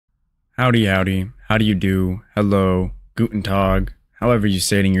Howdy, howdy. How do you do? Hello, guten tag, however you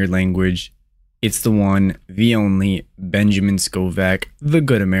say it in your language. It's the one, the only, Benjamin Scovach, the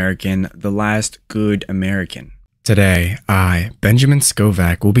good American, the last good American. Today, I, Benjamin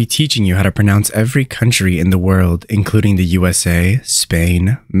Scovach, will be teaching you how to pronounce every country in the world, including the USA,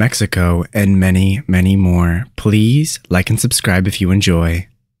 Spain, Mexico, and many, many more. Please like and subscribe if you enjoy.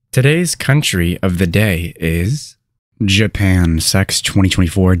 Today's country of the day is Japan, Sex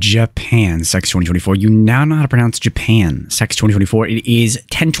 2024. Japan, Sex 2024. You now know how to pronounce Japan, Sex 2024. It is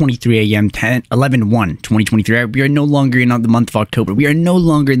 10:23 a.m., 2023. We are no longer in the month of October. We are no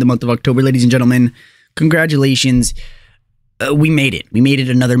longer in the month of October, ladies and gentlemen. Congratulations. We made it. We made it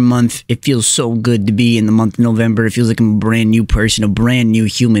another month. It feels so good to be in the month of November. It feels like I'm a brand new person, a brand new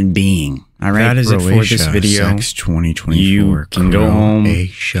human being. All right. That is it for this video. Sex 2024. You can go home.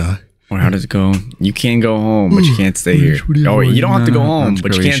 Or how does it go? You can go home, but you can't stay here. Oh, you don't have to go home,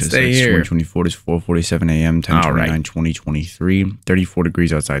 but you can't stay here. 2024 is 4:47 a.m. 10:29, 2023. 34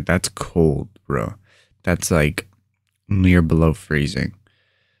 degrees outside. That's cold, bro. That's like near below freezing.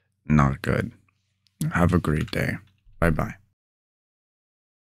 Not good. Have a great day. Bye-bye.